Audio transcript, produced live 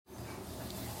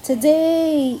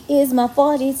Today is my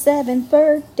 47th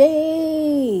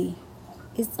birthday.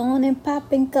 It's on and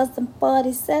popping 'cause I'm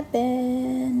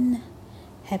 47.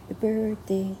 Happy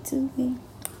birthday to me.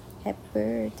 Happy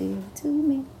birthday to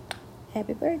me.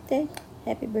 Happy birthday.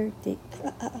 Happy birthday.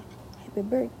 Happy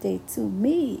birthday to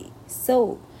me.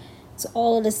 So, to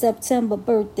all of the September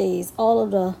birthdays, all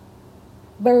of the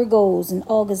Virgos in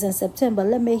August and September,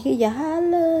 let me hear you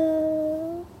holla.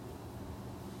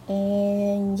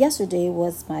 And yesterday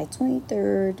was my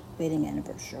 23rd wedding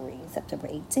anniversary, September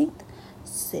 18th.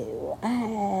 So I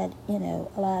had,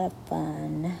 a lot of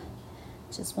fun.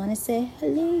 Just want to say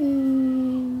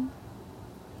hello.